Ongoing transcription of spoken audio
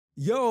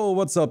Yo,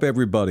 what's up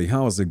everybody?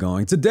 How's it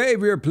going? Today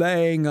we're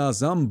playing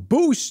some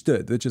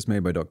Boosted, which is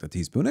made by Dr.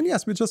 Teaspoon. And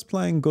yes, we're just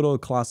playing good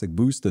old classic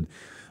Boosted.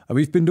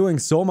 We've been doing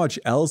so much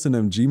else in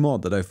MG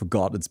mod that I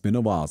forgot it's been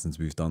a while since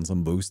we've done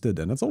some Boosted,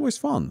 and it's always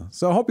fun.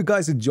 So I hope you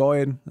guys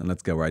enjoy it, and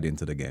let's get right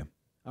into the game.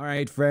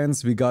 Alright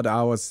friends, we got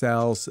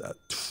ourselves a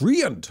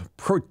Treant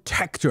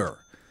Protector.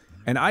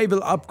 And I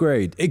will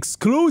upgrade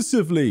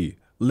exclusively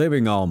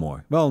Living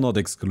Armor. Well, not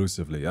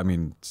exclusively. I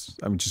mean,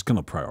 I'm just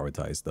gonna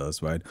prioritize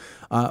those, right?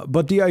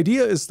 But the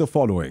idea is the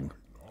following.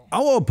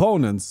 Our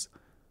opponents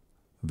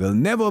will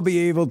never be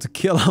able to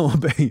kill our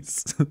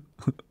base.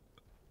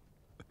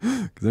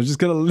 Because they're just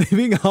gonna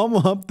Living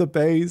Armor up the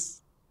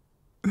base.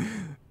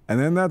 And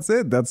then that's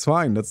it. That's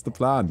fine. That's the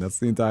plan. That's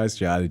the entire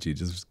strategy.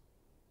 Just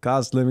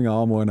cast Living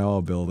Armor in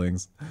our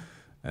buildings.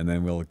 And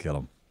then we'll kill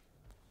them.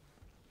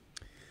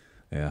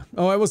 Yeah.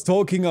 Oh, I was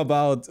talking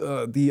about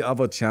the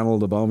other channel,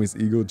 the Baumi's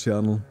Ego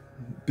channel,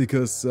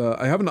 because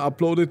I haven't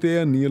uploaded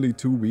there in nearly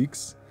 2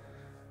 weeks,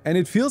 and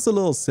it feels a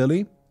little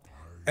silly.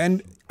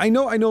 And I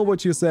know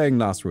what you're saying,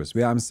 Lazarus.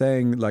 Where I'm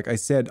saying, like I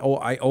said, oh,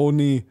 I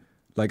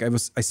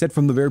said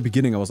from the very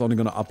beginning I was only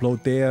gonna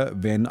upload there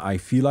when I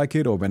feel like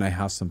it or when I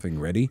have something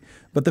ready.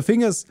 But the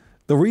thing is,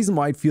 the reason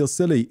why it feels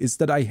silly is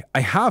that I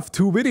have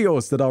 2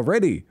 videos that are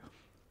ready.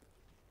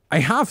 I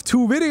have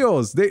 2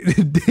 videos.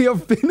 They are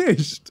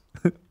finished.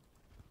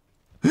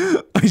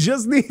 I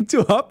just need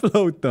to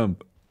upload them.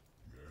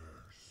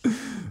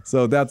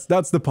 So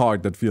that's the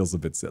part that feels a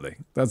bit silly.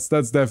 That's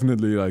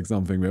definitely like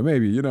something where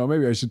maybe, you know,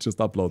 maybe I should just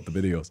upload the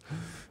videos.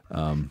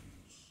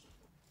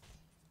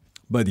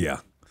 But yeah,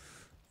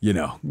 you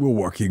know, we're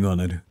working on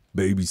it.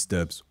 Baby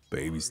steps,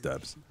 baby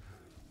steps.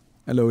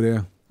 Hello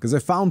there. Because I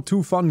found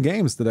 2 fun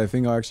games that I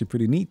think are actually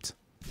pretty neat.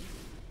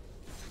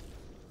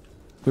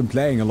 Been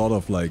playing a lot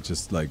of like,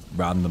 just like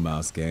random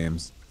ass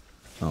games.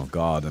 Oh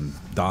god, I'm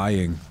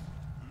dying.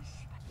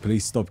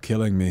 Please stop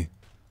killing me.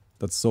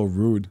 That's so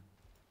rude.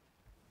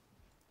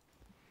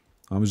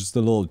 I'm just a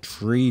little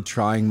tree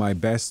trying my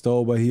best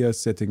over here,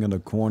 sitting in a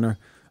corner.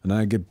 And then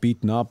I get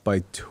beaten up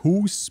by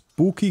 2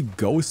 spooky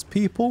ghost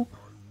people?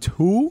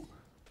 2?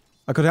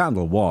 I could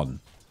handle 1.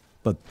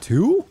 But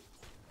 2?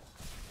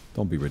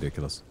 Don't be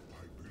ridiculous.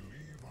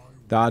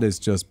 That is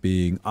just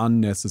being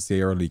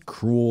unnecessarily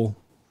cruel.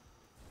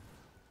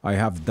 I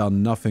have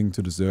done nothing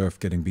to deserve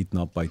getting beaten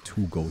up by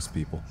 2 ghost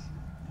people.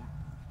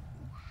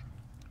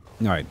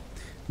 Alright,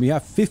 we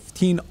have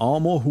 15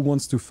 armor. Who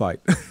wants to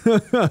fight?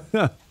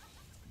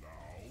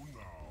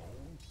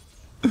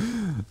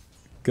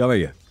 Come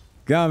here.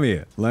 Come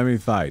here. Let me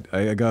fight.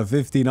 I got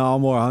 15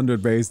 armor,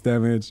 100 base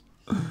damage.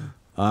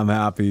 I'm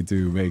happy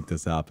to make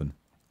this happen.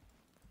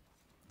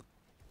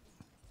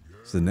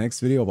 Is the next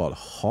video about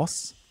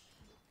Hoss?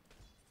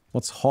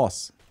 What's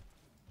Hoss?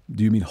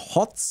 Do you mean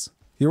HOTS?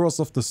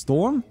 Heroes of the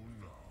Storm?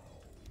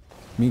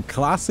 I mean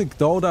classic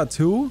Dota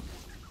 2?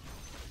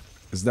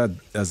 Has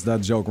that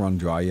joke run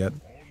dry yet?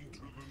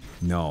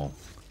 No.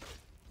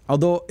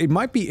 Although, it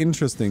might be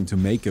interesting to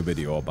make a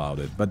video about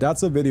it, but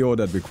that's a video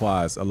that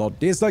requires a lot.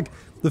 There's like,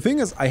 the thing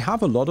is, I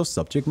have a lot of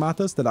subject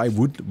matters that I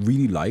would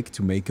really like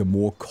to make a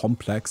more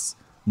complex,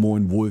 more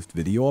involved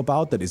video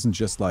about that isn't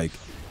just like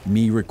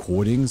me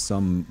recording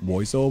some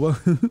voiceover.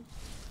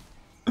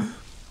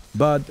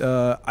 But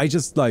I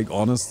just like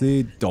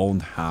honestly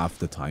don't have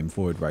the time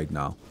for it right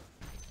now.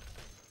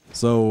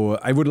 So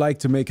I would like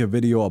to make a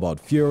video about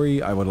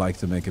Fury, I would like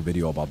to make a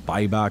video about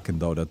buyback in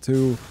Dota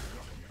 2,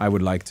 I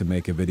would like to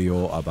make a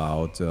video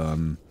about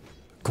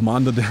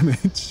commander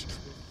damage.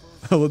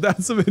 Well,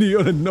 that's a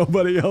video that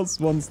nobody else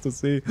wants to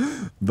see,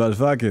 but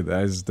fuck it,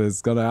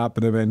 it's gonna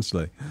happen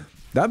eventually.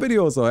 That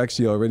video is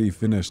actually already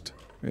finished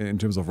in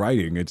terms of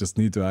writing, I just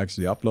need to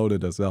actually upload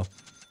it as well.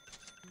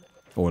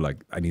 Or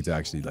like, I need to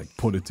actually like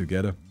put it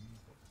together.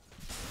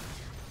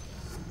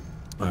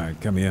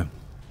 Alright, come here.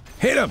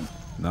 Hit him!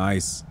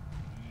 Nice.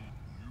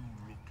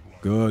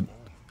 Good.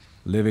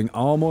 Living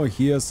armor.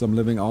 Here's some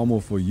living armor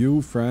for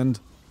you, friend.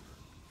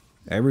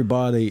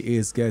 Everybody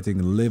is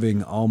getting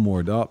living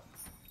armored up.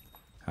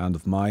 Hand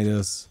of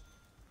Midas.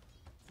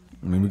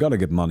 I mean, we gotta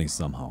get money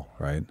somehow,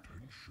 right?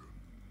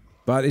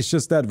 But it's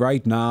just that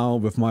right now,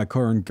 with my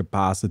current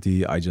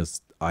capacity,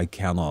 I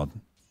cannot.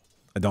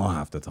 I don't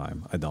have the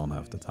time. I don't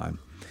have the time.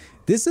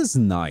 This is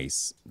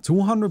nice.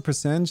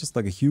 200%, just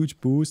like a huge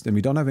boost, and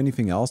we don't have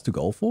anything else to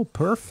go for?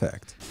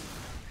 Perfect.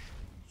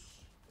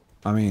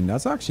 I mean,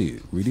 that's actually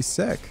really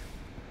sick.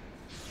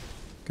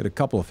 Get a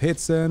couple of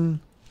hits in.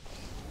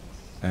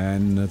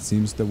 And it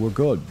seems that we're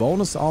good.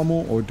 Bonus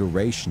armor or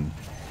duration?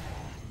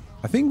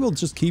 I think we'll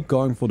just keep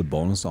going for the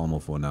bonus armor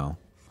for now.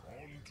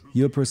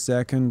 Heal per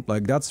second,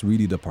 like that's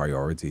really the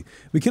priority.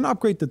 We can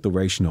upgrade the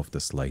duration of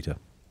this later.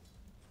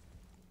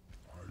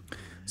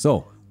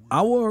 So,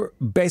 our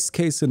best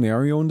case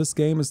scenario in this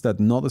game is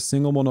that not a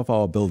single one of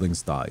our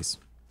buildings dies.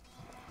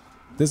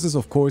 This is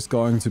of course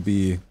going to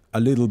be a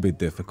little bit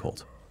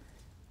difficult.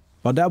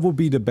 But that would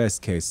be the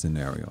best case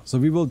scenario. So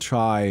we will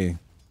try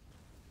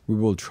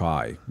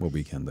what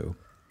we can do.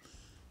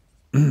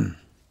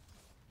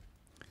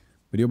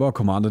 Video about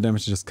commander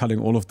damage, just cutting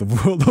all of the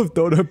World of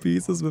Dota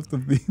pieces with the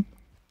beam.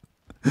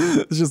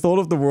 It's just all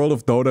of the World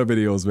of Dota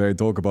videos where I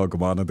talk about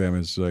commander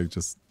damage, like,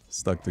 just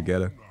stuck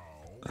together.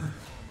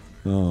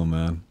 Oh,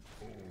 man.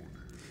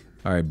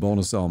 Alright,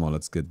 bonus armor.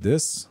 Let's get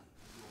this.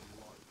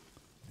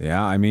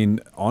 Yeah, I mean,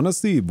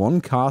 honestly,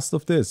 one cast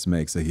of this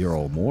makes a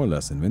hero more or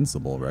less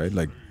invincible, right?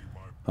 Like,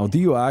 how do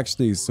you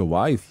actually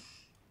survive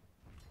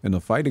in a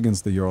fight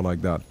against a hero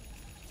like that?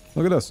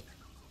 Look at this.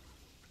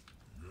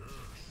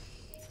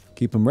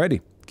 Keep him ready.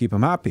 Keep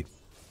him happy.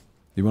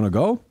 You wanna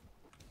go?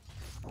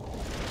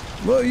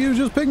 Well, you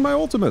just picked my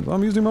ultimate.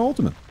 I'm using my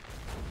ultimate.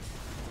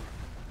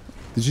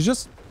 Did you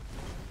just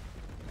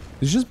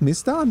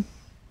miss that?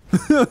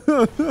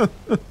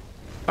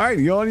 Alright,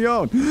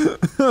 yawn.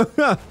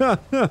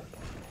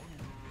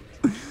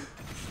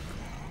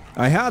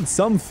 I had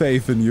some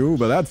faith in you,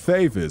 but that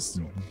faith is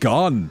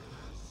gone.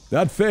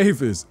 That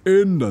faith is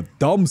in the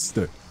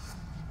dumpster.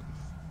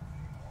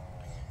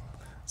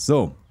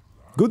 So,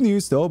 good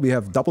news though, we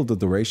have doubled the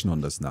duration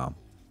on this now.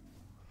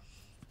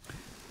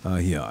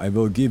 Here, I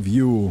will give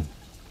you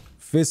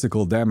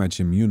physical damage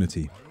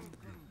immunity.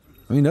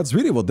 I mean, that's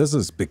really what this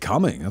is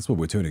becoming. That's what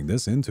we're turning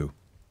this into.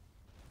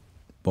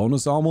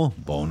 Bonus armor?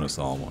 Bonus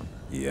armor.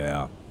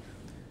 Yeah.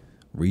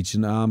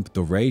 Region amp,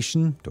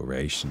 duration?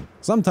 Duration.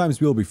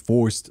 Sometimes we'll be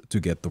forced to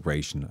get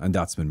duration, and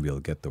that's when we'll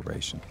get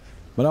duration.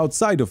 But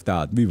outside of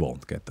that, we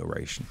won't get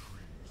duration.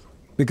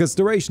 Because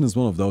duration is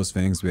one of those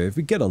things where if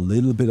we get a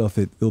little bit of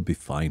it, we'll be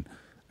fine.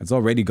 It's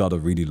already got a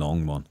really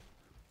long one.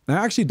 I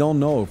actually don't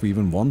know if we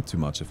even want too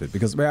much of it,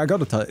 because I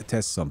gotta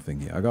test something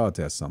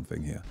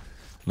here.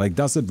 Like,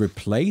 does it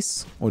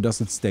replace, or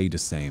does it stay the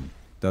same?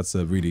 That's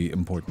a really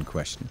important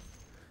question.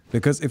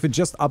 Because if it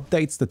just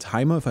updates the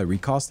timer, if I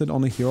recast it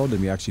on a hero,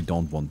 then we actually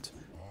don't want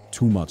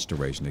too much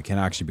duration. It can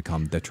actually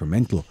become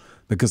detrimental,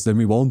 because then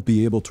we won't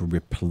be able to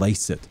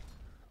replace it.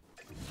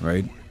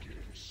 Right?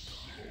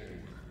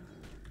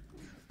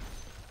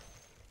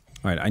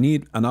 Alright, I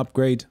need an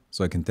upgrade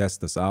so I can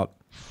test this out.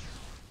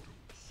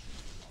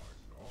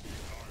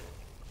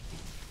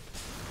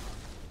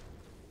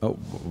 Oh,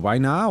 why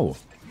now?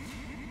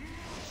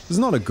 This is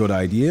not a good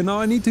idea. Now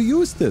I need to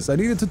use this. I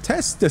needed to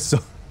test this.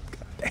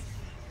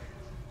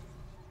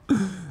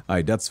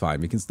 Alright, that's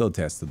fine. We can still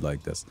test it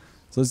like this.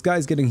 So this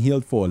guy's getting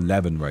healed for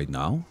 11 right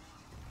now.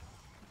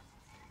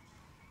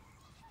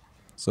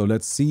 So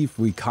let's see if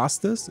we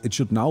cast this. It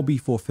should now be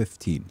for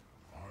 15.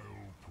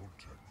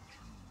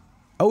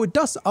 Oh, it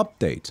does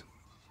update.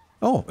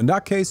 Oh, in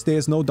that case,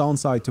 there's no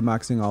downside to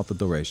maxing out the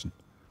duration.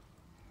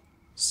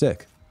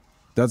 Sick.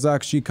 That's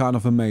actually kind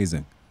of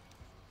amazing.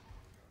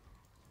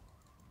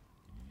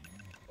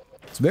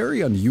 It's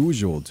very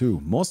unusual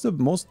too. Most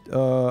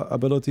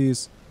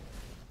abilities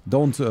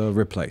don't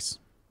replace.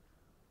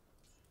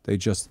 They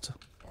just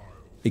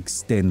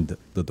extend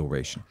the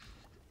duration.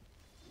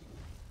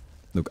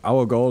 Look,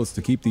 our goal is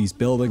to keep these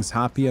buildings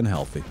happy and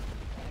healthy.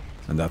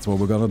 And that's what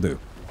we're gonna do.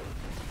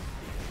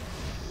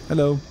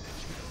 Hello.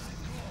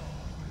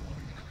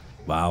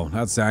 Wow,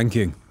 that's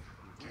Sanking.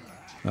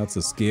 That's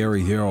a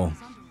scary hero.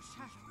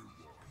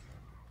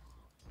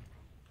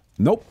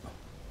 Nope.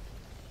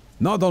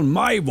 Not on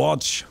my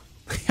watch.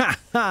 Ha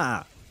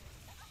ha!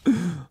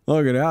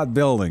 Look at that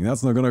building.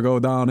 That's not gonna go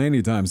down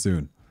anytime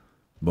soon.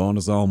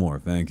 Bonus armor.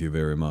 Thank you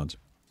very much.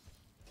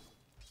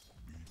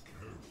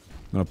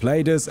 I'm gonna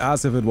play this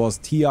as if it was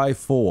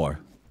TI4.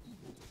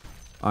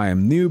 I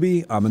am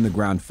newbie. I'm in the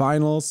grand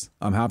finals.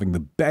 I'm having the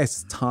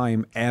best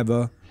time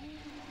ever.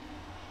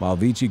 While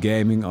VG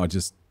Gaming are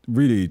just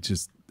really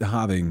just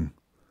having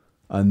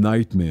a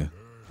nightmare.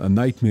 A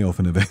nightmare of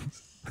an event.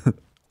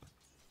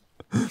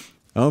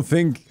 I don't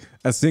think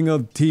a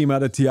single team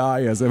at a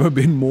TI has ever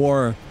been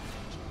more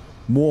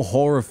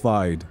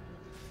horrified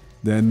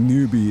than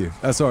newbie.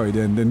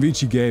 Than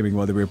VG Gaming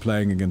while they were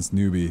playing against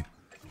newbie.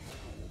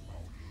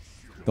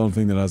 Don't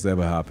think that has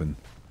ever happened.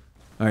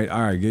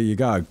 Alright, you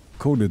gotta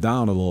cool it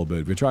down a little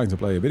bit. We're trying to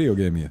play a video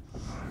game here.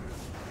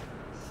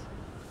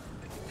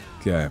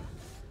 Okay.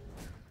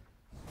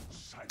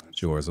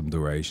 Sure, some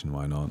duration,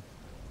 why not?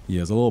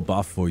 Here's a little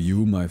buff for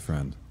you, my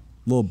friend.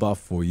 A little buff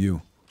for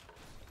you.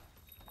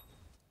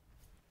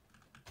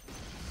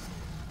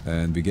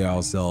 And we get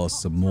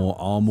ourselves some more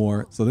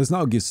armor. So this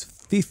now gives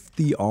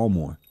 50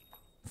 armor.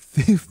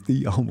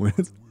 50 armor.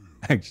 That's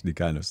actually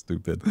kind of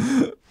stupid.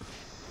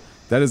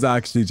 That is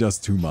actually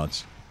just too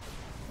much.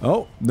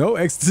 Oh, no,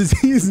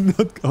 ecstasy is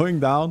not going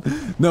down.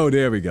 No,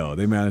 there we go.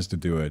 They managed to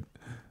do it.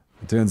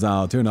 It turned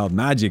out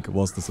magic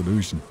was the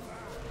solution.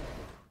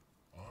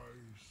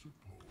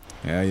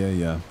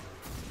 Yeah.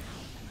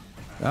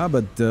 Yeah,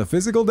 but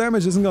physical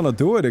damage isn't gonna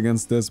do it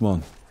against this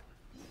one.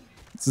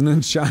 It's an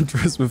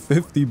enchantress with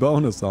 50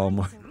 bonus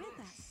armor.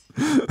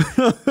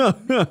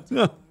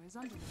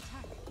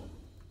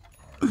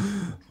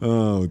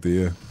 Oh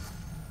dear.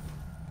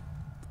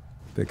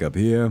 Pick up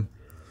here.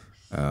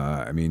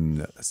 I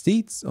mean,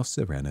 Seeds of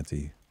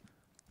Serenity.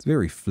 It's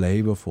very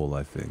flavorful,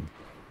 I think.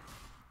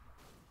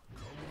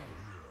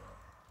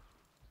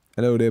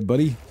 Hello there,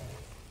 buddy.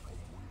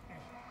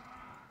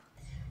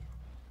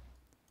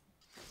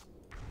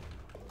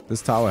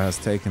 This tower has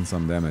taken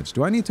some damage.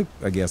 Do I need to...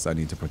 I guess I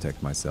need to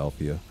protect myself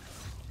here.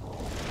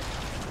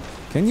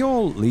 Can you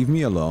all leave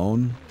me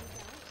alone?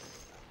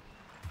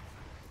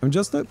 I'm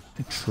just a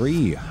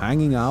tree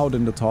hanging out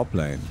in the top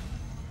lane.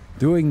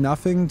 Doing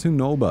nothing to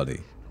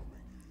nobody.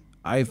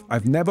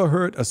 I've never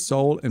hurt a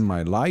soul in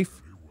my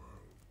life.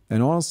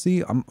 And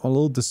honestly, I'm a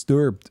little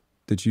disturbed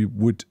that you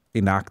would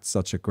enact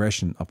such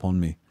aggression upon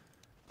me.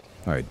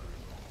 Alright.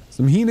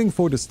 Some healing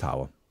for this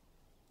tower.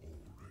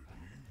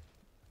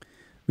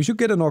 We should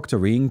get an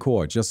Octarine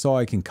core just so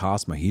I can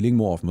cast my healing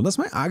more often. What does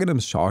my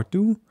Aghanim's shard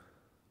do?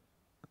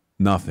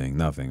 Nothing,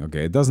 nothing.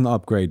 Okay, it doesn't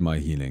upgrade my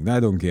healing. I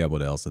don't care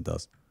what else it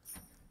does.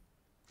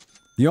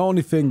 The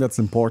only thing that's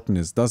important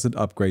is, does it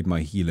upgrade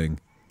my healing?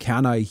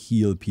 Can I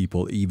heal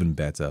people even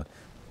better?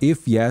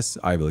 If yes,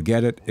 I will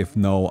get it. If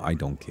no, I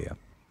don't care.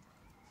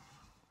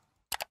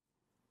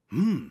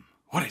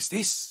 What is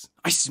this?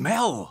 I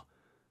smell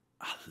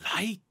a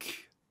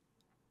like.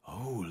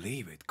 Oh,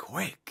 leave it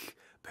quick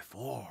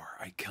before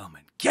I come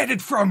and get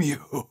it from you.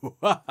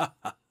 Be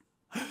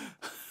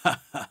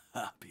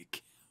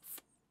careful.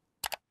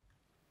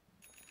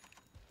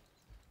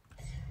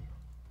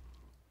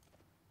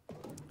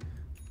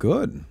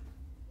 Good.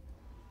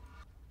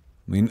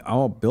 I mean,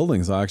 our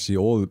buildings are actually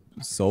all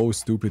so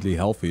stupidly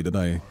healthy that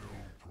I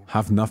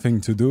have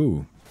nothing to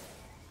do.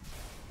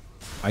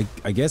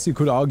 I guess you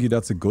could argue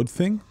that's a good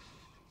thing.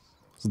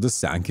 So this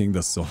Sand King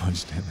does so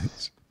much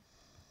damage.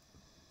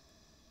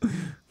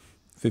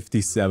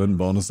 57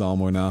 bonus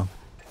armor now.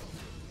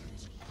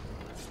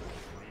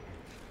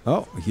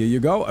 Oh, here you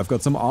go. I've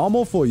got some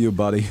armor for you,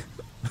 buddy.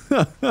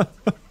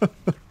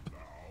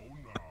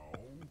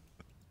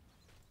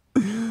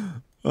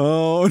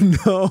 Oh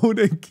no,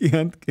 they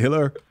can't kill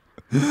her.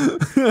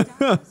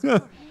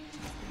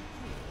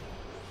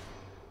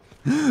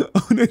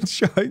 Oh, they're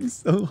trying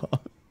so hard.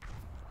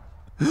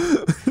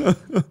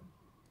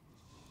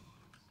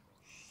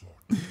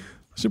 I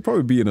should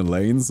probably be in a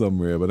lane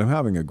somewhere, but I'm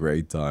having a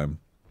great time.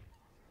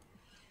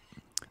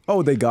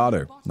 Oh, they got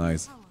her.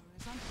 Nice.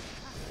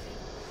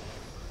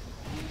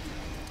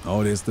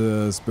 Oh, there's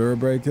the Spirit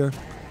Breaker.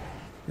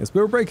 Yeah,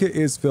 Spirit Breaker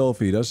is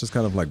filthy. That's just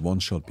kind of like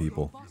one-shot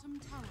people.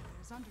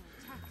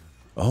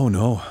 Oh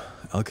no,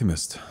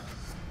 Alchemist.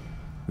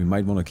 We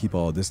might want to keep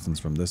our distance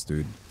from this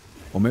dude.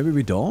 Or maybe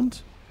we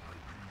don't?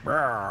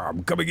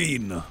 I'm coming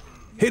in.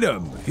 Hit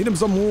him! Hit him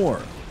some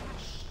more!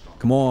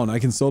 Come on, I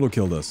can solo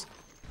kill this.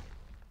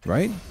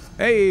 Right?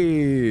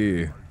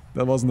 Hey!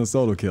 That wasn't a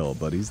solo kill,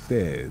 but he's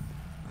dead.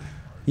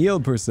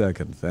 Heal per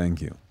second,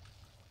 thank you.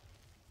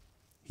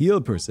 Heal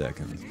per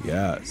second,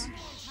 yes.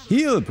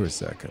 Heal per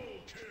second.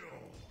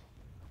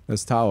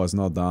 This tower's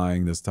not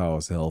dying, this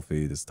tower's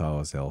healthy, this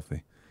tower's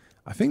healthy.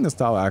 I think this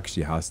tower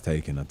actually has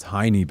taken a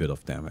tiny bit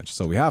of damage,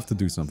 so we have to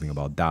do something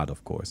about that,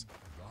 of course.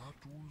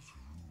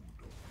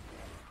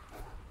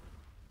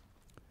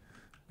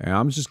 And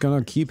I'm just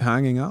gonna keep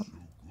hanging out.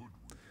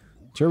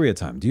 Trivia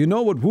time. Do you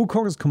know what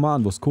Wukong's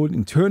command was called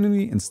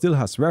internally and still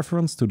has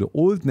reference to the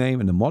old name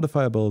and the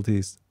modifier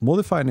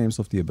names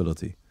of the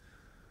ability?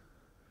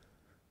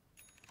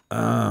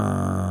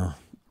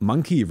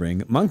 Monkey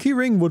Ring. Monkey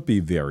Ring would be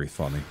very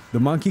funny.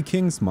 The Monkey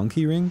King's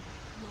Monkey Ring.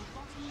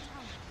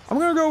 I'm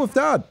gonna go with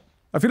that.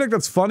 I feel like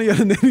that's funnier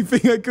than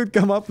anything I could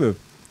come up with.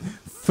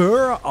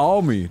 Fur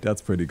Army.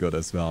 That's pretty good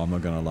as well, I'm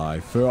not gonna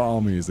lie. Fur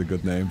Army is a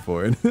good name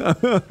for it.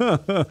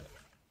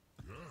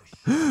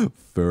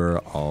 Fur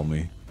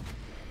Army.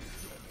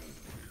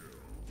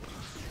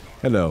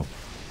 Hello.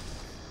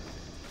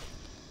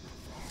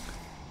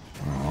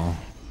 Oh.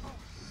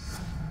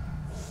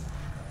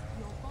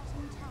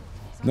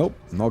 Nope,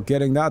 not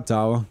getting that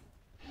tower.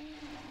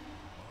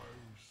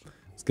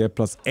 Let's get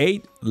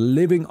 +8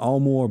 living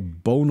armor,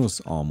 bonus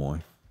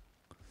armor.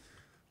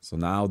 So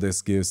now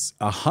this gives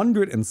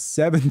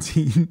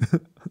 117.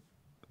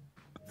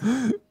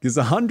 Gives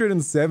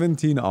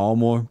 117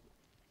 armor.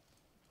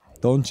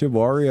 Don't you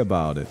worry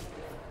about it.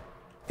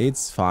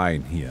 It's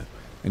fine here.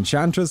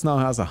 Enchantress now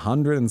has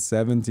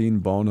 117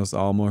 bonus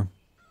armor.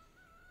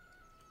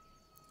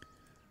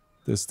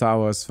 This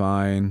tower is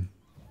fine.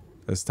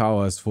 This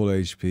tower is full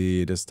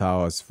HP. This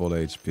tower is full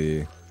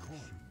HP.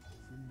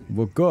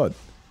 We're good.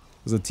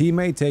 There's a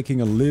teammate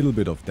taking a little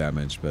bit of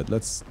damage, but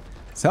let's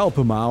help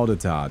him out a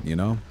tad, you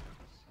know?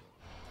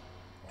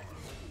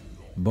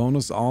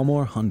 Bonus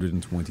armor,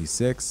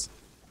 126.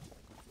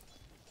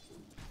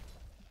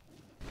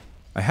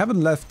 I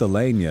haven't left the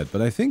lane yet,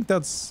 but I think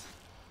that's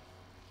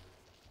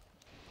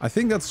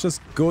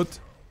just good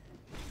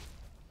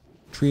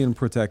tree and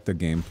protector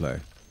gameplay.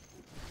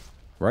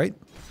 Right?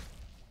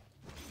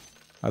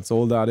 That's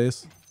all that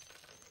is.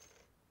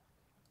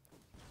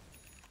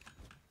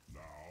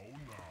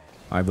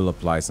 I will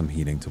apply some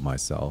healing to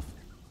myself.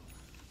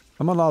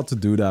 I'm allowed to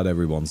do that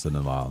every once in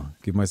a while.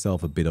 Give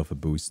myself a bit of a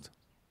boost.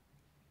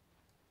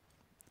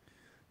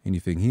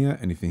 Anything here?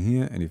 Anything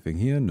here? Anything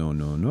here? No,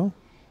 no, no.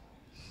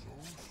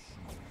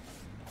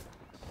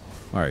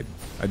 Alright.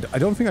 I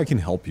don't think I can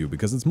help you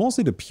because it's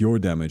mostly the pure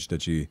damage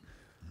that she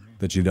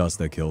does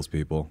that kills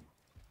people.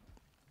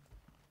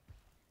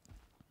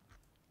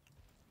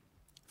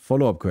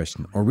 Follow-up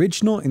question.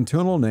 Original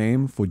internal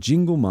name for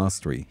Jingo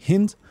Mastery.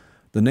 Hint,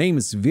 the name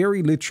is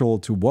very literal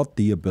to what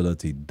the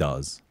ability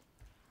does.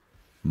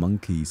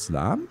 Monkey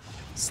Slam?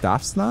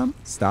 Staff Slam?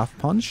 Staff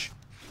Punch?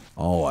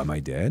 Oh, am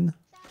I dead?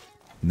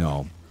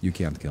 No, you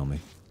can't kill me.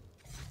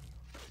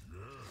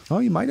 Oh,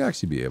 you might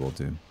actually be able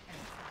to.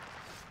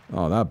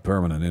 Oh, that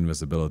permanent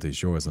invisibility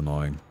sure is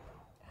annoying.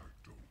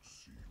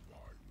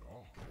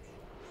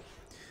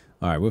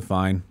 Alright, we're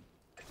fine.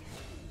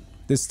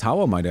 This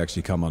tower might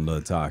actually come under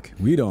attack.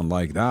 We don't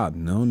like that.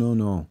 No, no,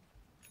 no.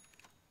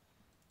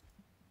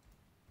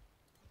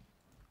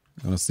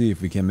 I'm gonna see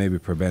if we can maybe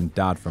prevent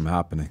that from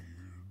happening.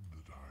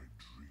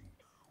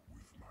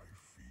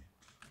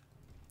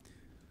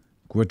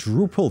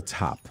 Quadruple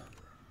tap.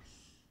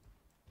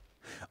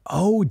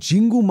 Oh,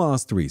 Jingo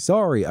Mastery.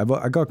 Sorry,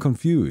 I got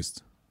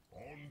confused.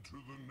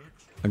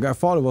 I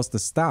thought it was the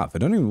staff. I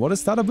don't even... What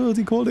is that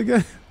ability called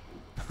again?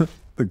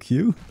 The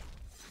Q?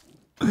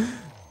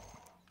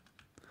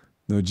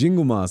 No,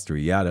 Jingo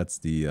Mastery. Yeah, that's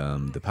the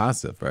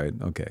passive, right?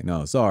 Okay,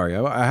 no, sorry.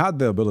 I had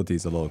the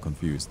abilities a little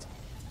confused.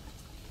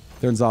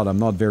 Turns out I'm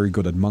not very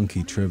good at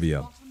monkey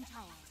trivia.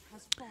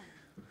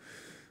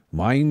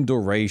 Mine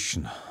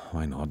duration.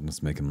 Why not?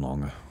 Let's make him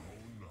longer.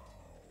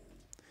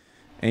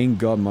 Ain't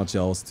got much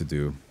else to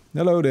do.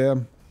 Hello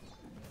there.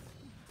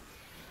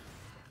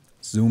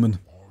 Zooming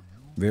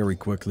very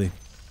quickly.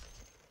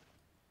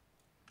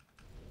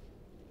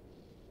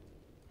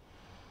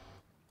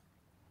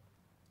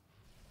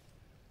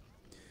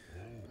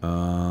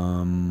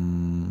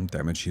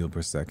 Damage heal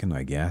per second,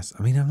 I guess.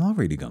 I mean, I'm not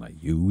really gonna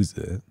use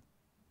it.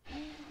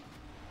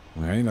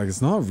 Right? Like,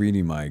 it's not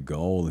really my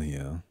goal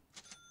here.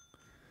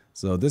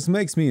 So this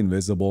makes me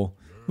invisible,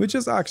 which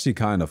is actually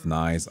kind of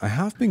nice. I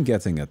have been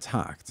getting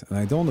attacked, and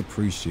I don't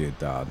appreciate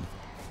that.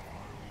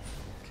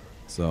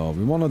 So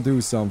we want to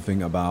do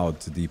something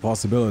about the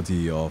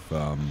possibility of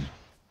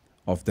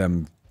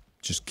them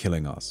just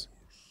killing us.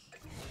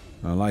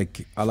 I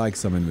like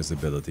some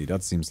invisibility.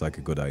 That seems like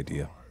a good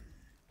idea.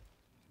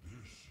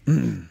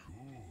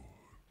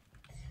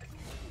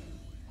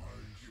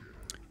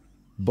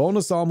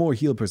 Bonus armor or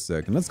heal per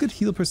second. Let's get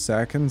heal per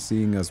second,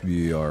 seeing as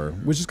we're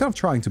just kind of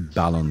trying to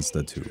balance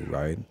the two,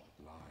 right?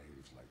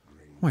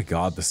 Oh my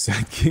god, the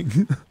Sand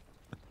King.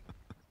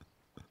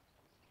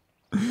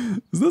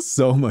 Is this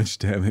so much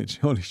damage?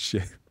 Holy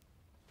shit.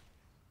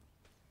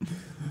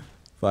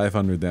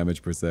 500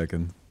 damage per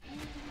second.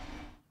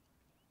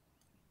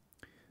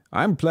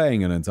 I'm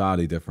playing an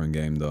entirely different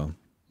game though.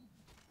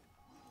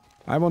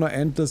 I want to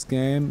end this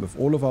game with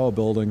all of our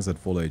buildings at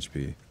full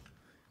HP.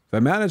 If I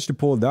manage to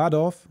pull that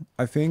off,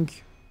 I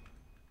think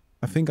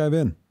I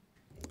win.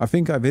 I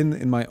think I win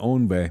in my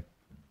own way.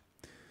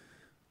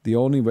 The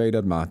only way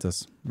that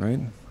matters,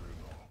 right?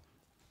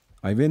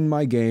 I win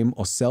my game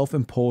or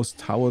self-imposed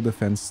tower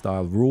defense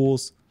style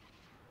rules,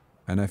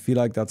 and I feel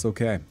like that's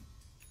okay.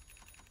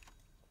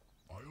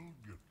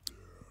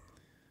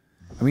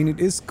 I mean, it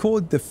is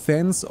called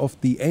Defense of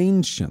the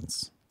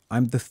Ancients.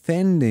 I'm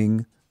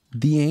defending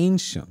the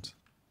Ancient.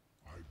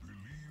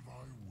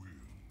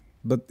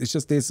 But it's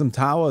just there's some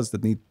towers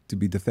that need to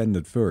be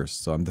defended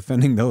first, so I'm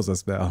defending those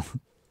as well.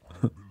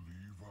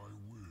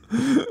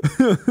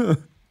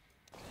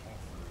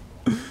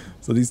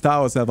 So these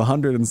towers have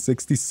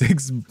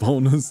 166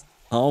 bonus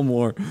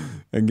armor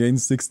and gain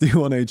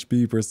 61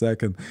 HP per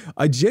second.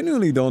 I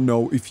genuinely don't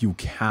know if you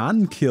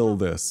can kill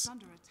this.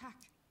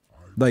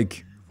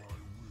 Like,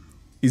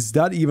 is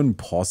that even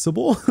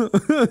possible?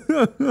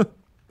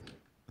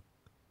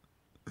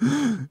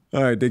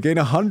 Alright, they gain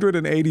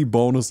 180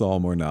 bonus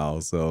armor now,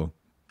 so...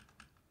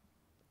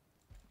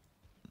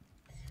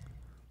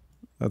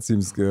 that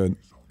seems good.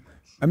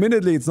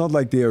 Admittedly, it's not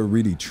like they are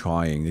really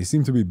trying. They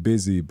seem to be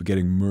busy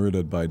getting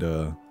murdered by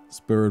the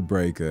Spirit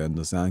Breaker and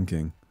the Sand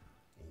King.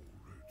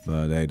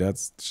 But hey,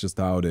 that's just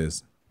how it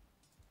is.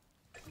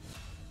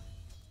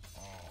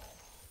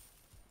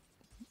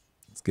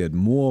 Let's get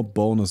more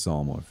bonus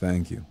armor,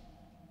 thank you.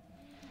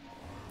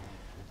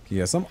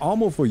 Yeah, some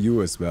armor for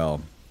you as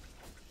well.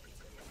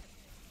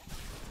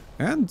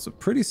 And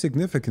pretty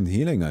significant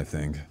healing, I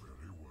think.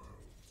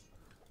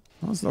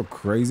 Well, it's not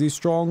crazy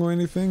strong or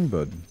anything,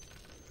 but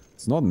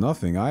it's not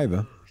nothing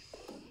either.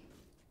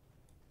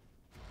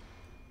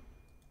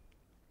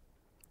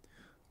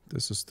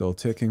 This is still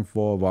ticking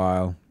for a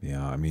while.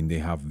 Yeah, I mean, they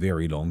have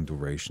very long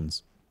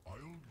durations.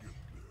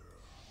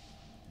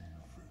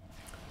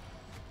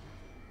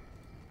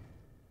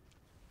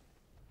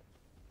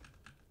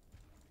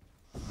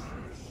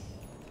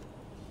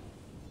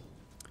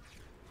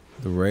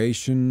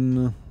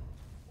 Duration...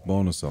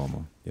 bonus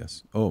armor,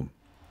 yes. Oh.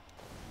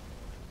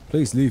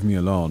 Please leave me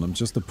alone. I'm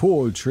just a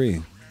poor old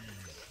tree.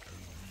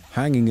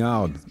 Hanging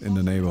out in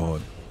the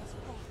neighborhood.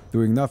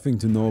 Doing nothing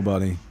to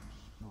nobody.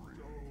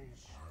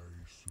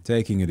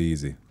 Taking it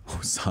easy. Oh,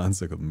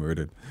 Sansa got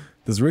murdered.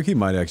 This Ricky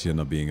might actually end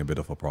up being a bit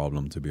of a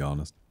problem, to be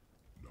honest.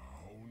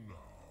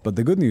 But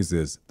the good news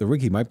is, the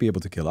Ricky might be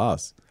able to kill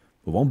us,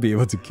 but won't be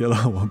able to kill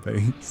our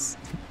base.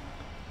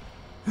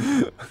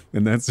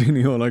 And that's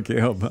really all I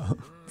care about.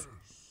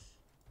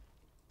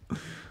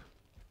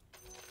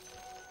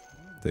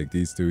 Take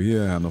these two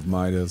here. Hand of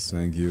Midas.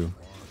 Thank you.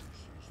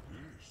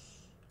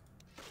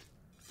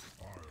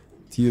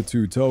 Tier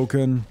 2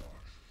 token.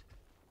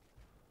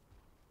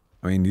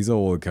 I mean, these are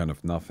all kind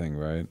of nothing,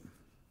 right?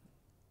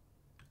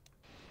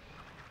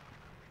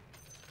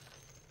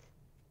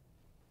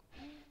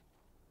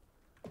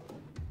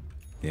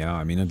 Yeah,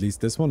 I mean, at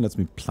least this one lets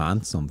me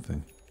plant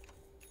something.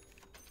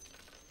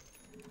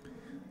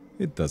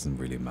 It doesn't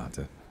really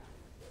matter.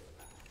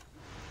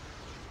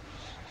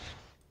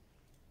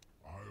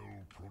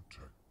 I'll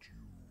protect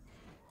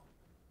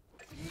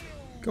you.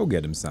 Go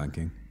get him,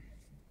 Sanking.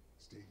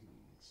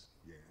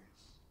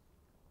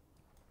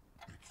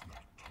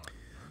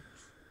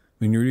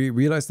 When you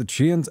realize the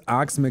Treant's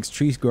axe makes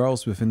tree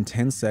growth within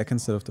 10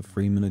 seconds instead of the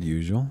 3-minute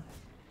usual.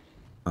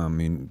 I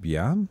mean,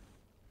 yeah.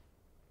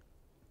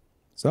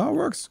 So it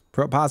works.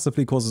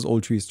 Passively causes all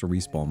trees to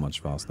respawn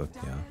much faster.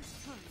 Yeah.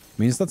 I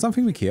mean, is that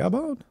something we care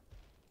about?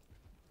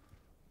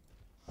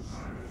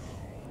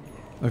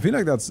 I feel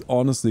like that's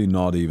honestly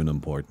not even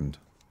important.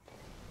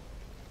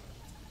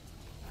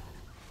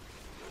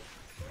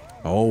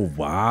 Oh,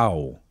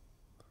 wow.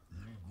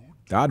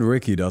 That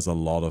Ricky does a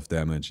lot of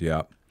damage,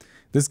 yeah.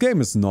 This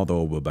game is not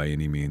over by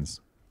any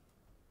means.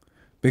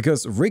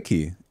 Because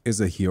Ricky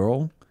is a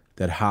hero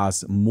that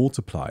has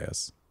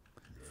multipliers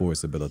for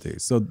his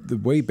abilities. So the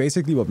way,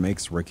 basically what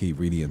makes Ricky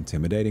really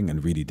intimidating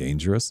and really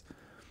dangerous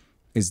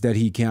is that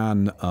he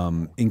can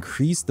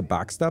increase the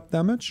backstab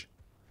damage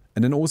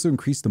and then also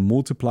increase the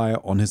multiplier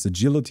on his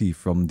agility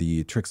from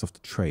the tricks of the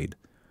trade.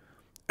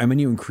 And when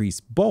you increase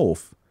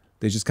both,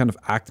 they just kind of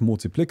act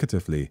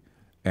multiplicatively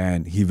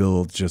and he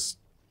will just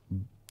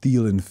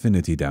deal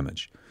infinity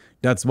damage.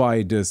 That's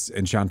why this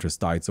Enchantress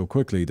died so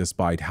quickly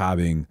despite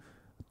having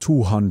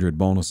 200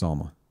 bonus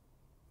armor.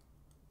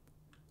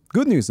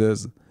 Good news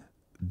is,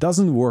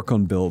 doesn't work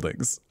on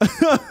buildings.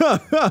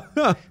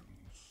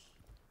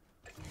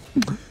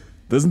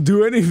 Doesn't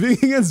do anything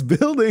against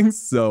buildings,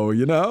 so,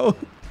 you know.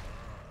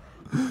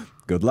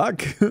 Good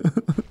luck. Well,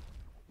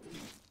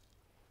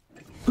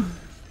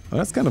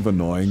 that's kind of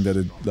annoying that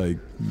it, like,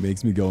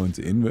 makes me go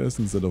into invis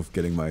instead of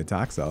getting my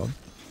attacks out.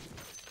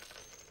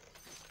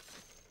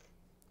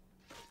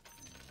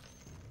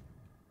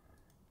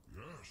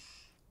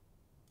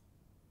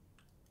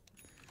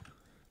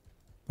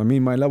 I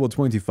mean, my level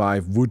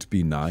 25 would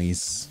be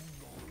nice,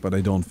 but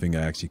I don't think I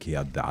actually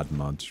care that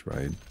much,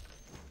 right?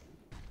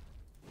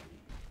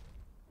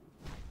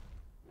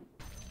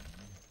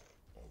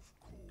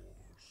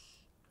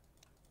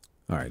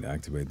 Alright,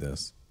 activate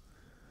this.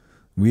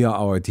 We are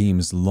our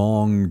team's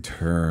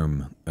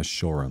long-term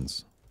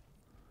assurance.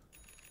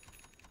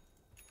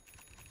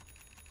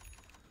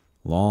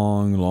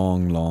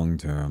 Long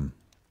term.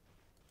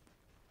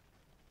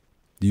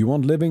 Do you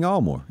want living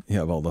armor?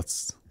 Yeah, well,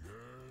 that's...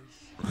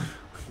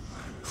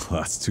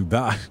 That's too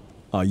bad.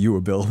 Are you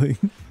a building?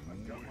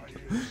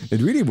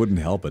 It really wouldn't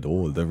help at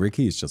all. The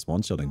Ricky is just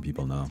one-shotting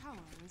people now.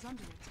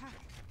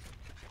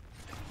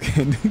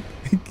 Can't do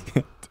any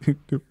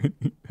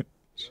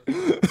damage.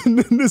 And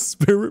then the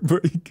Spirit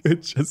Breaker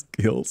just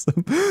kills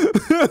him.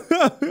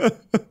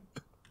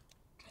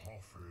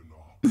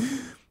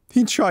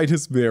 He tried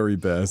his very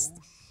best.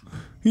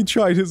 He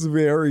tried his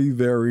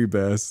very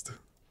best.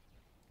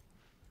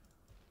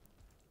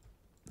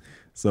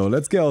 So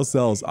let's get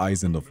ourselves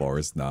Eyes in the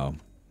Forest now.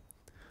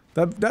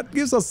 That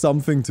gives us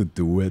something to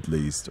do at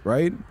least,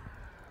 right?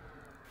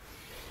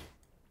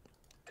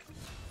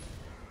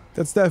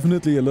 That's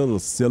definitely a little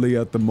silly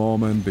at the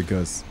moment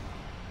because,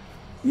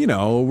 you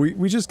know,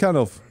 we just kind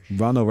of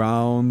run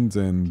around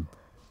and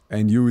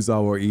use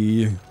our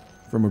E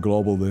from a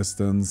global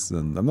distance.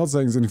 And I'm not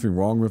saying there's anything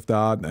wrong with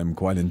that. I'm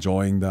quite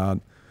enjoying that.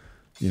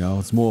 You know,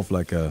 it's more of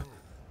like a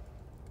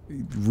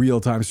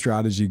real-time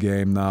strategy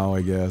game now,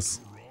 I guess.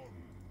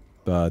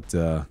 But,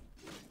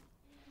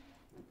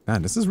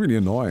 man, this is really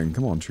annoying.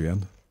 Come on,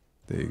 Treant.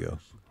 There you go.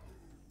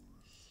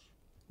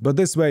 But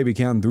this way we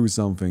can do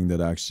something that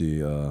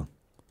actually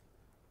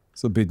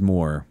is a bit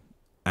more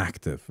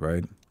active,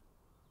 right?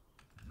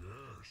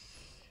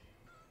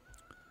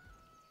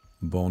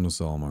 Bonus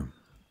armor.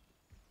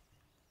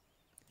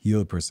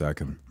 Heal per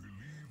second.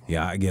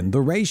 Yeah, again,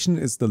 duration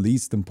is the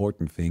least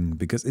important thing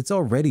because it's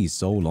already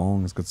so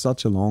long. It's got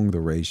such a long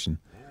duration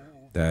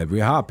that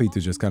we're happy to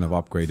just kind of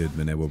upgrade it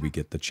whenever we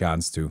get the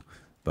chance to.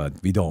 But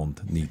we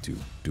don't need to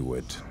do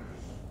it,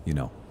 you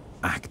know,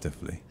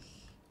 actively.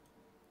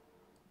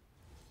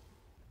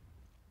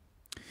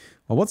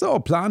 Well, what's our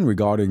plan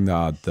regarding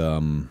that,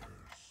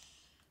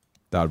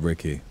 that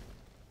Ricky?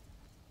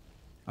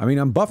 I mean,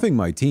 I'm buffing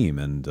my team,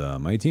 and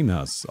my team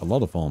has a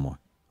lot of armor.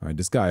 All right,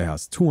 this guy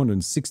has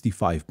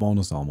 265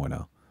 bonus armor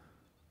now.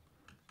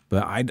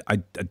 But I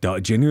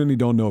genuinely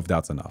don't know if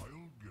that's enough.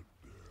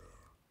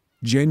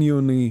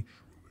 Genuinely,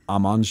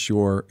 I'm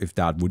unsure if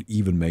that would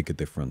even make a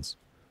difference.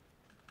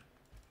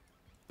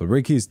 But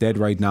Ricky is dead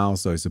right now,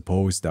 so I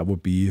suppose that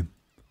would be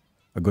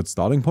a good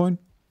starting point.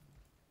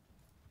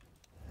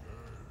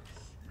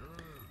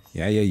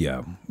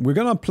 Yeah. We're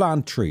gonna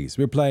plant trees.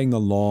 We're playing the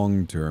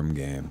long-term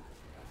game.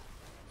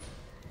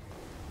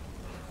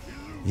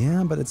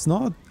 Yeah, but it's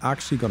not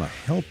actually gonna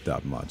help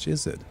that much,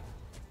 is it?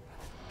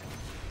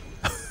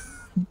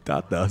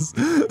 That does.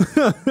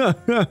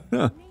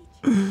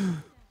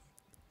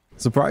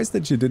 Surprised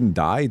that she didn't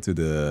die to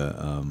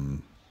the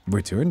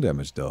return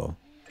damage though.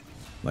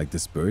 Like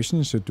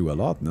dispersion should do a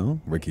lot, no?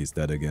 Ricky's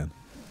dead again.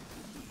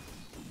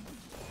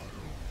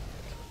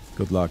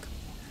 Good luck.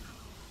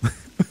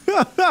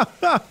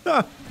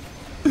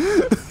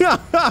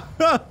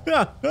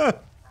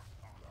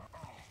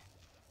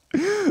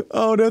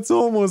 Oh, that's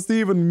almost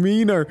even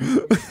meaner.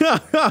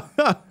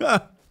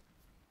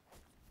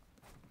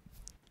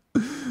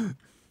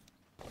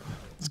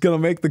 It's gonna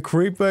make the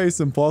creep base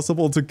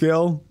impossible to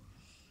kill.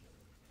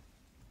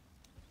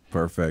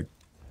 Perfect.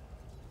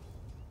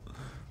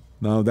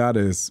 Now that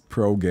is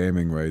pro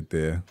gaming right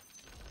there.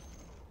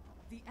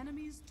 The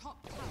enemy's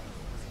top tower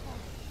is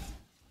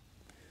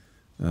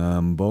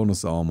falling.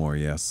 Bonus armor,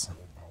 yes.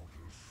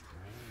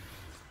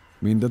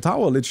 I mean, the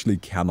tower literally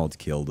cannot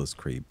kill this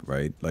creep,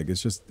 right? Like,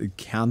 it's just, it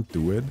can't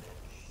do it.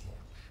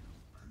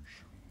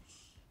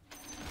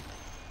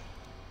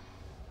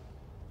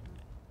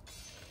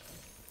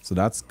 So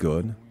that's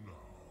good.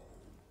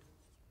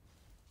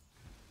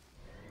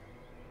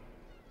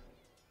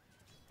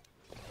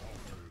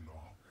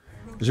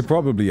 We should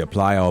probably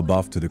apply our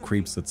buff to the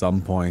creeps at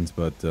some point,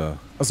 but... oh,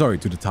 sorry,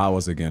 to the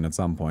towers again at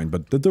some point.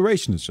 But the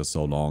duration is just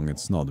so long,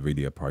 it's not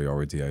really a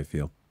priority, I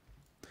feel.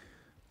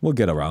 We'll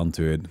get around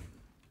to it.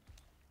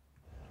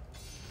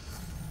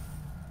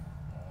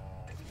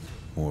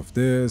 More of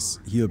this,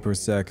 heal per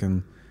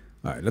second.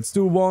 Alright, let's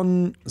do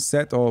one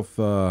set of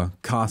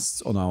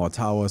casts on our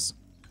towers.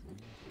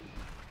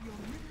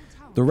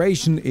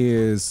 Duration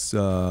is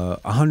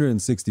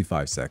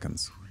 165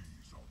 seconds.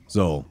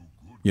 So,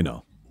 you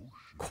know,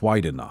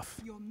 quite enough.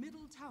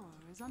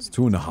 It's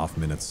 2.5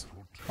 minutes.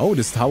 Oh,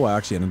 this tower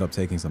actually ended up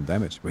taking some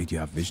damage. Wait, do you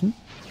have vision?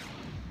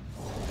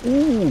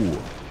 Ooh,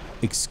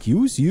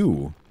 excuse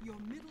you.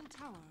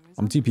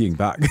 I'm TPing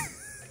back.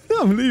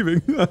 I'm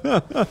leaving.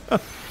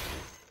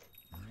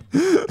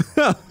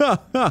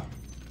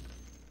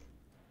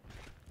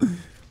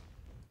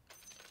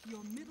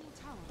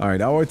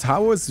 Alright, our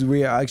towers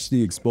were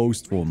actually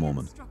exposed for a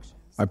moment.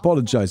 I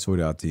apologize for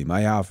that, team.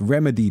 I have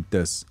remedied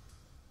this.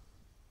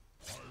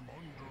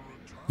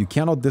 You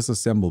cannot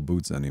disassemble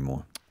boots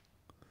anymore.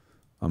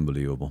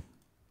 Unbelievable.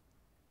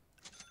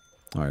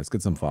 Alright, let's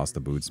get some faster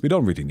boots. We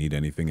don't really need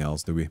anything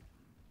else, do we?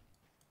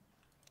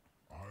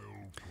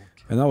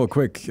 And now a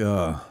quick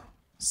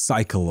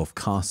cycle of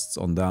casts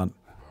on that.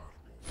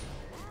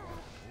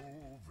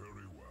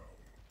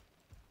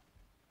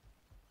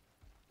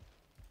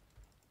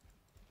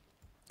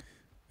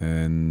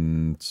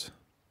 And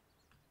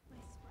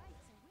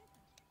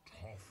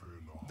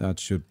that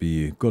should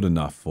be good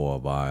enough for a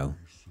while.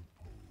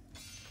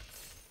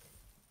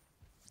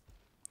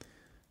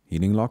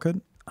 Healing locket?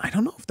 I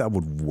don't know if that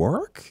would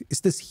work.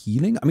 Is this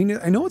healing? I mean,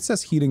 I know it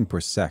says healing per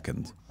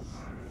second.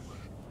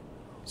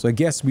 So I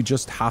guess we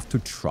just have to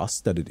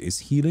trust that it is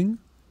healing.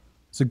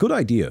 It's a good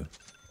idea.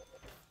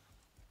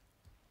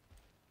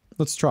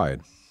 Let's try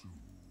it.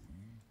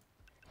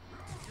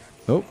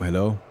 Oh,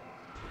 hello.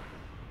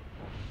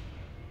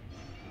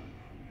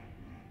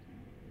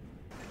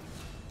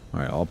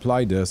 Alright, I'll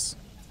apply this.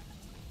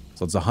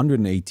 So it's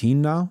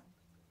 118 now.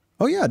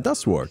 Oh yeah, it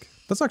does work.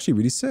 That's actually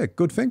really sick.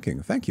 Good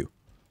thinking. Thank you.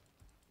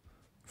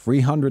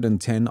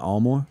 310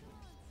 armor.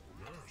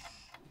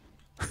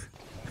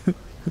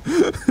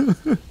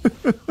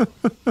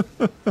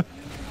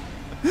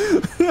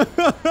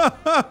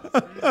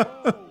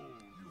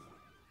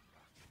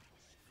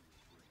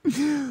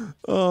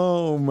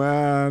 Oh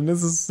man,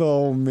 this is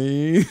so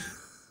mean.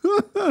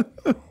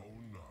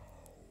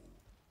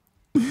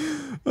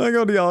 I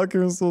got the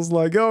alchemist was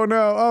like, oh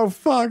no, oh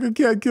fuck, I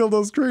can't kill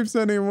those creeps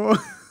anymore.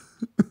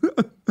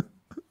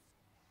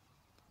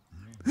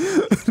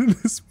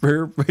 The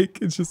spare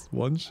bacon just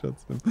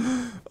one-shots him.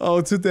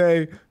 Oh,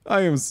 today,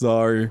 I am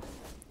sorry.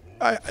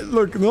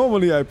 Look,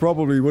 normally I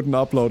probably wouldn't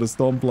upload a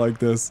stomp like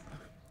this.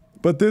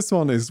 But this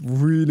one is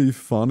really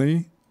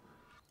funny.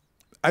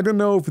 I don't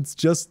know if it's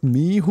just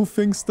me who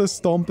thinks the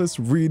stomp is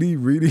really,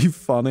 really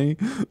funny.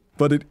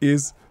 But it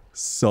is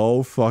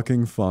so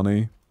fucking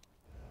funny.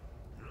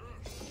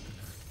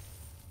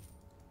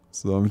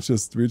 So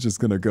we're just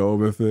gonna go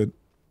with it.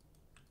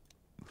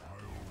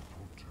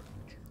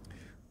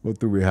 What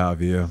do we have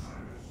here?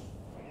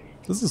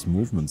 This is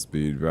movement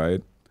speed,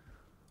 right?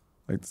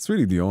 Like, that's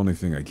really the only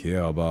thing I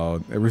care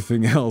about.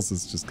 Everything else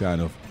is just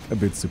kind of a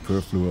bit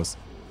superfluous.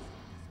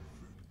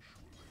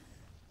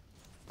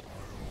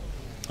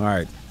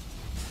 Alright.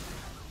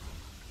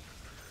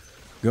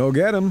 Go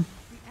get him.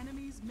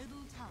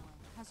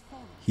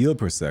 Heal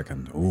per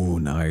second. Ooh,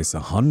 nice.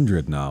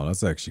 100 now.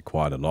 That's actually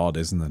quite a lot,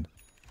 isn't it?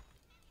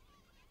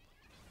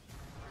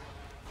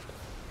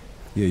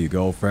 Here you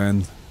go,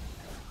 friend.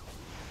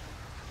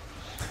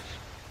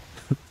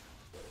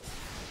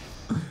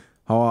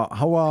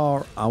 How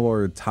are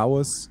our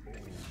towers?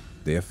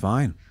 They're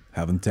fine.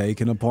 Haven't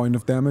taken a point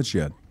of damage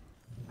yet.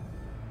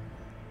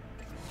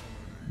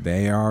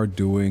 They are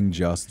doing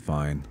just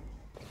fine.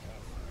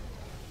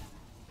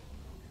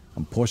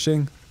 I'm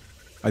pushing.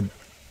 I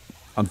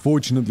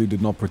unfortunately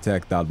did not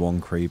protect that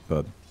one creep,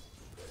 but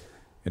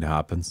it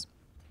happens.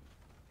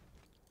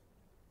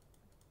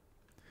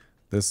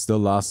 This still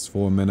lasts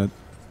for a minute.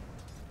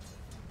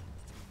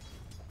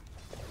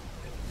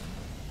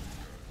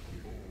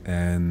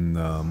 And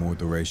more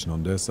duration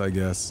on this, I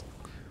guess.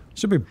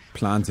 Should be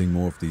planting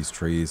more of these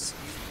trees.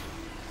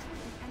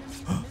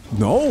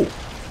 No!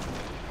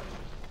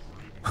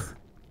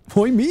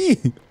 Why me?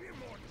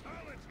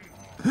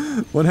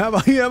 What have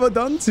I ever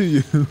done to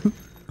you?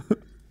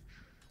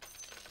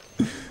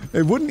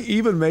 It wouldn't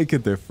even make a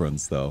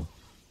difference, though.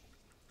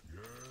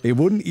 It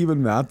wouldn't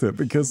even matter,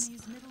 because...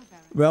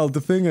 Well,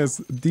 the thing is,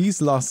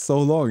 these last so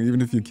long,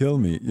 even if you kill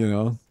me, you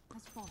know?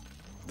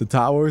 The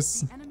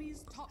towers...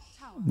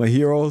 My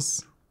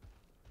heroes...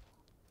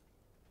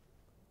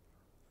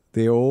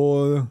 They're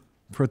all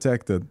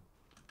protected.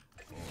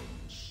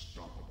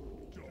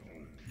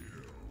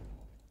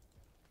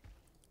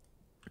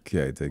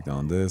 Okay, take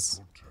down this.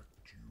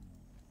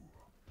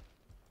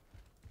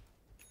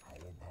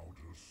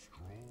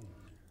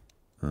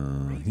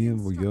 Here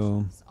we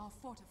go.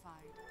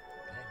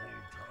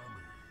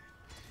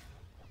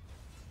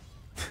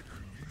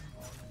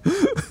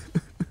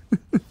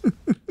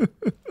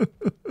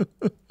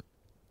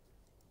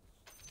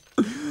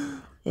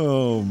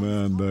 Oh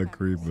man, that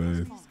creep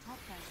wave.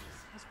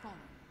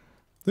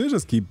 They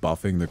just keep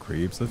buffing the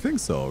creeps. I think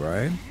so,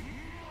 right?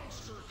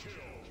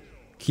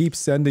 Keep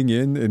sending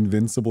in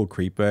invincible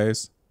creep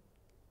waves.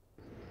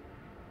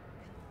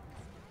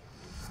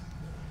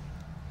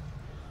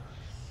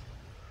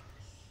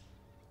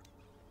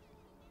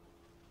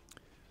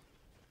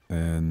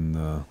 And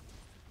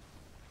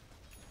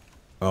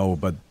oh,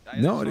 but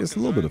no, it is a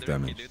little bit of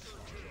damage.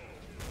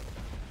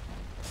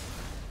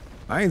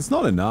 It's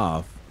not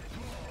enough.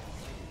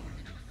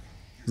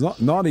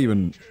 It's not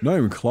even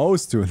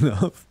close to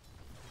enough.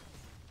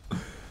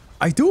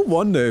 I do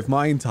wonder if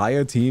my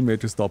entire team were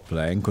to stop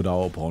playing, could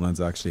our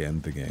opponents actually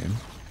end the game?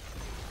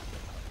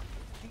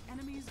 The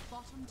enemy's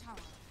bottom tower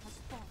has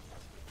fallen.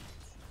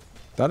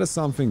 That is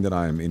something that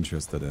I am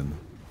interested in.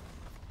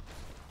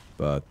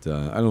 But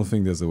I don't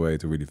think there's a way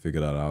to really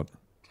figure that out.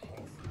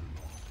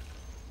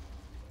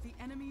 The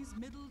enemy's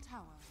middle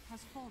tower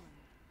has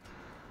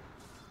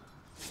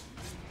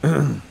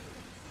fallen.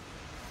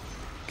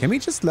 Can we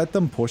just let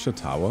them push a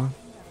tower?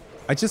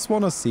 I just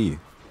want to see.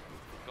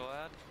 Go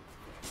ahead.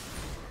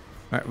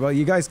 Alright, well,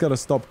 you guys gotta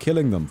stop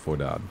killing them for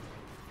that.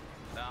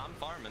 I'm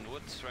farming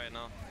woods right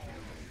now.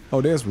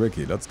 Oh, there's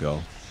Ricky. Let's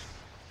go.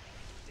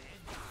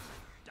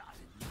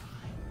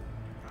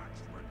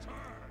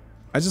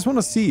 I just want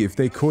to see if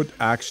they could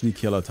actually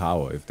kill a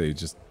tower, if they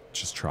just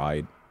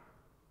tried.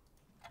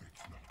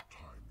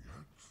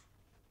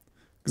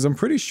 Because I'm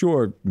pretty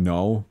sure,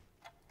 no.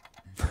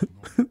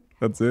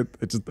 That's it.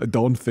 I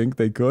don't think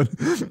they could.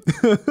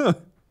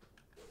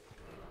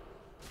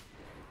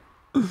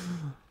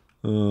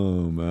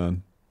 Oh,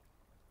 man.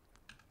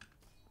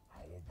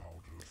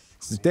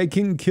 So they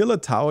can kill a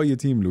tower, your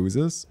team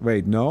loses?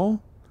 Wait,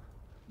 no?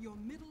 Your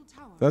middle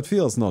tower. That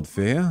feels not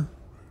fair.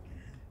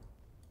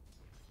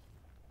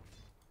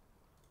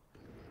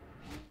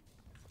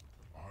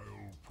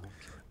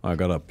 I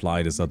gotta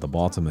apply this at the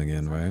bottom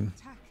again, right?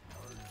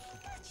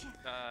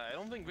 I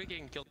don't think Ricky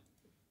can kill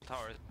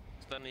towers.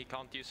 Then he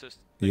can't use his...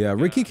 Yeah,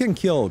 Ricky can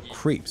kill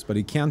creeps, but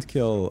he can't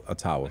kill a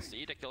tower.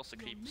 He kills the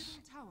creeps.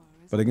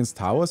 But against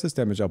towers, his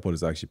damage output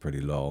is actually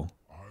pretty low.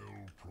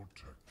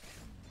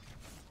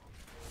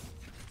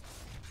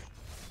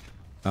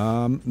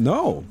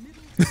 No.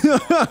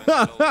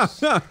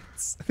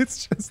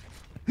 It's just...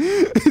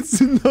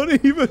 It's not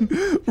even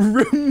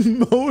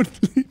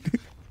remotely...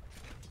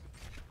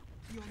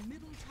 Your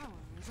middle tower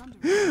is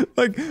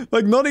under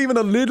like not even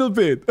a little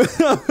bit.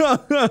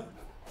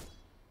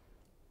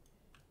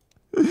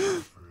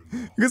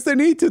 Because they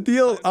need to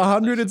deal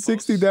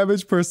 160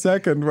 damage per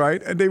second,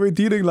 right? And they were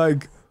dealing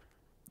like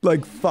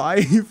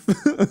 5.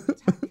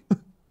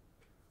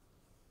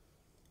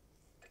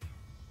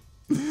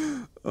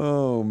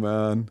 Oh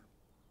man.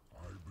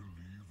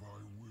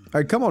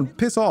 Alright, come on,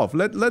 piss off.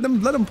 Let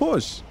them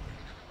push.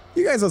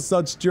 You guys are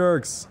such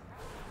jerks.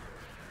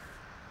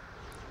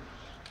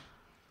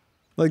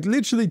 Like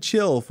literally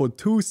chill for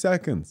 2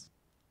 seconds.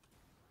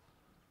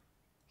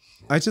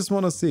 I just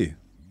want to see.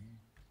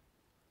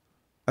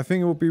 I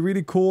think it would be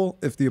really cool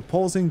if the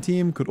opposing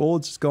team could all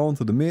just go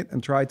onto the mid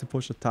and try to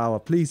push a tower.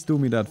 Please do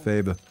me that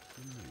favor.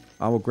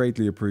 I will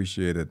greatly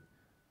appreciate it.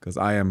 Because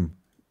I'm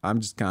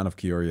just kind of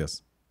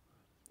curious.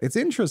 It's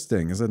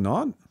interesting, is it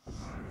not?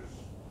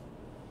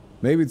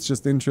 Maybe it's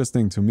just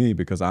interesting to me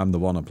because I'm the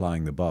one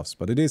applying the buffs.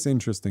 But it is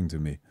interesting to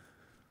me.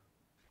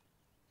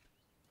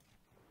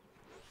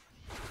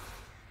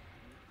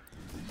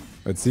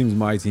 It seems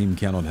my team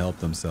cannot help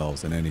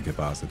themselves in any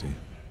capacity.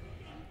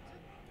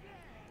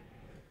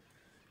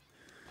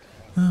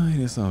 It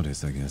is how it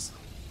is, I guess.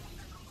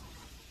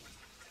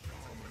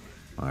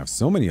 I have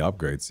so many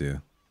upgrades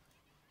here.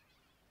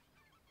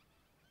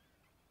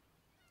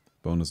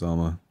 Bonus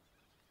armor.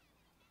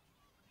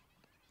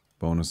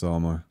 Bonus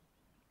armor.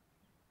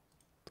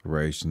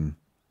 Duration.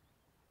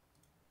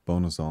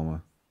 bonus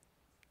armor.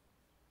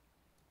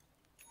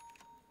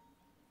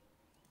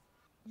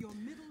 Your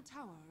middle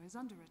tower is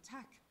under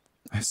attack.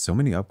 I have so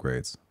many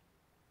upgrades.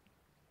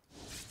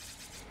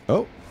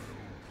 Oh.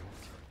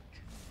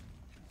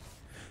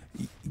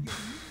 Your middle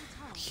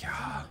tower is Yeah.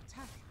 under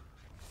attack.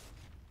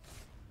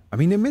 I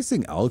mean, they're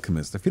missing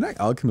Alchemist. I feel like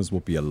Alchemist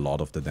would be a lot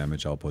of the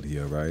damage output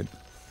here, right?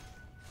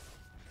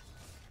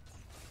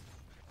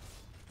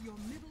 Your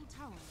middle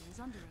tower is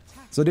under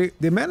attack. So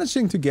they're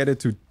managing to get it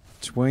to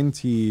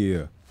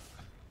 20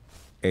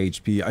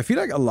 HP. I feel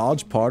like a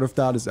large part of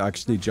that is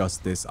actually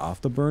just this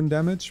afterburn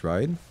damage,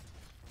 right?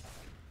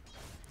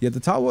 Yeah, the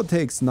tower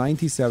takes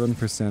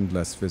 97%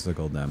 less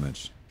physical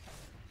damage.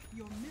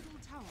 Your middle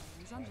tower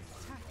is under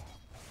attack.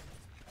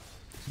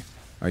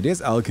 Alright,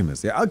 there's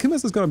Alchemist. Yeah,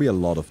 Alchemist is gonna be a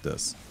lot of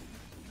this.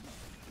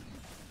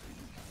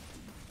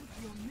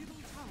 Your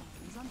middle tower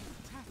is under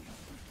attack.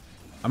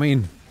 I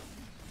mean,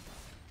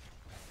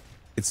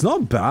 it's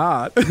not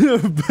bad,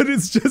 but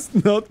it's just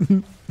not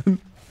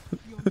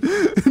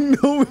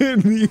nowhere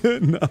near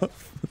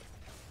enough.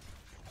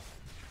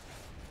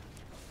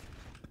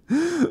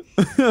 Your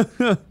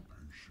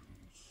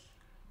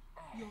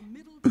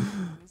middle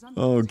tower is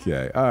under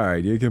Okay,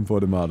 alright, you can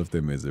put him out of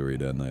their misery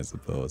then, I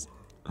suppose.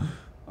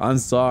 I'm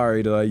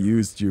sorry that I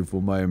used you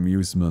for my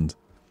amusement,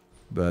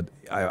 but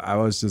I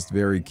was just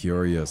very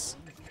curious.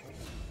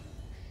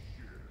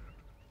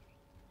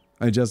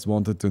 I just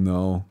wanted to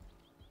know.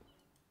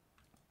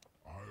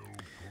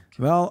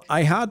 Well,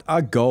 I had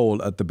a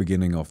goal at the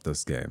beginning of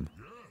this game.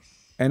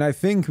 And I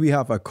think we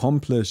have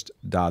accomplished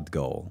that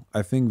goal.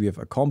 I think we have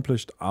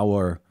accomplished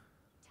our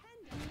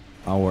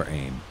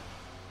aim.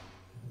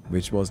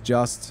 Which was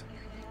just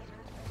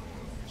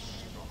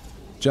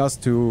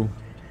to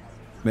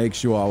make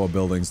sure our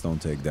buildings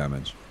don't take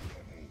damage.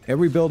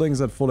 Every building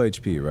is at full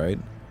HP, right?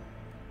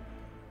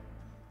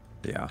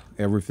 Yeah,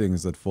 everything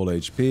is at full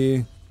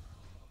HP.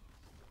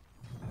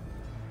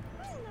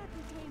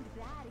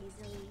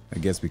 I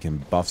guess we can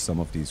buff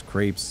some of these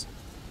creeps.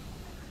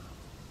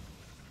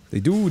 They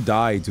do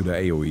die to the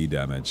AoE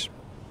damage.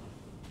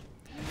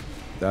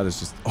 That is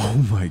just... Oh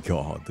my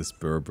god, the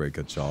Spur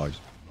Breaker charge.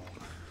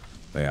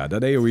 But yeah,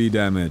 that AoE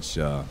damage,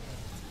 you know,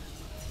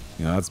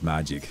 that's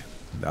magic.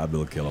 That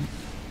will kill him.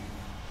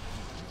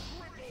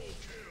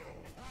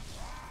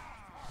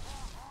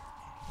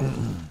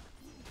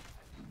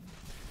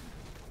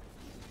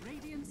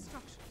 Radiant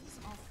structures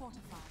are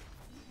fortified.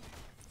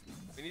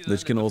 We need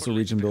Lich a can level also for Lich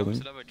reach to in become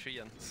building. level 3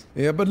 and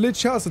Yeah, but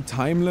Lich has a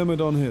time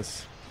limit on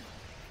his.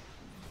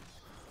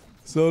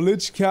 So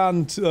Lich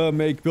can't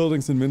make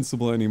buildings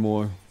invincible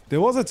anymore.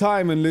 There was a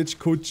time when Lich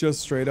could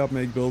just straight up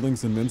make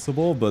buildings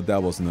invincible, but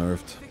that was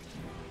nerfed.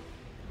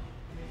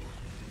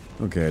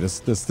 Okay,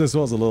 this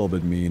was a little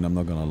bit mean, I'm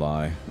not gonna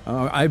lie.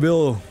 I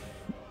will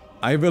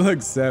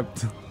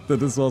accept that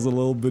this was a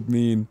little bit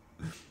mean.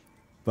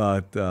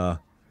 But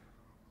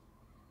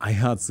I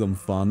had some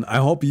fun. I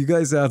hope you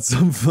guys had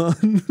some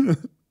fun.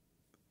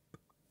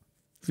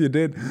 If you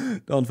did,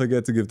 don't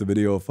forget to give the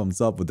video a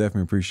thumbs up. We'll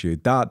definitely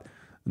appreciate that.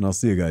 And I'll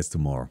see you guys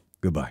tomorrow.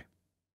 Goodbye.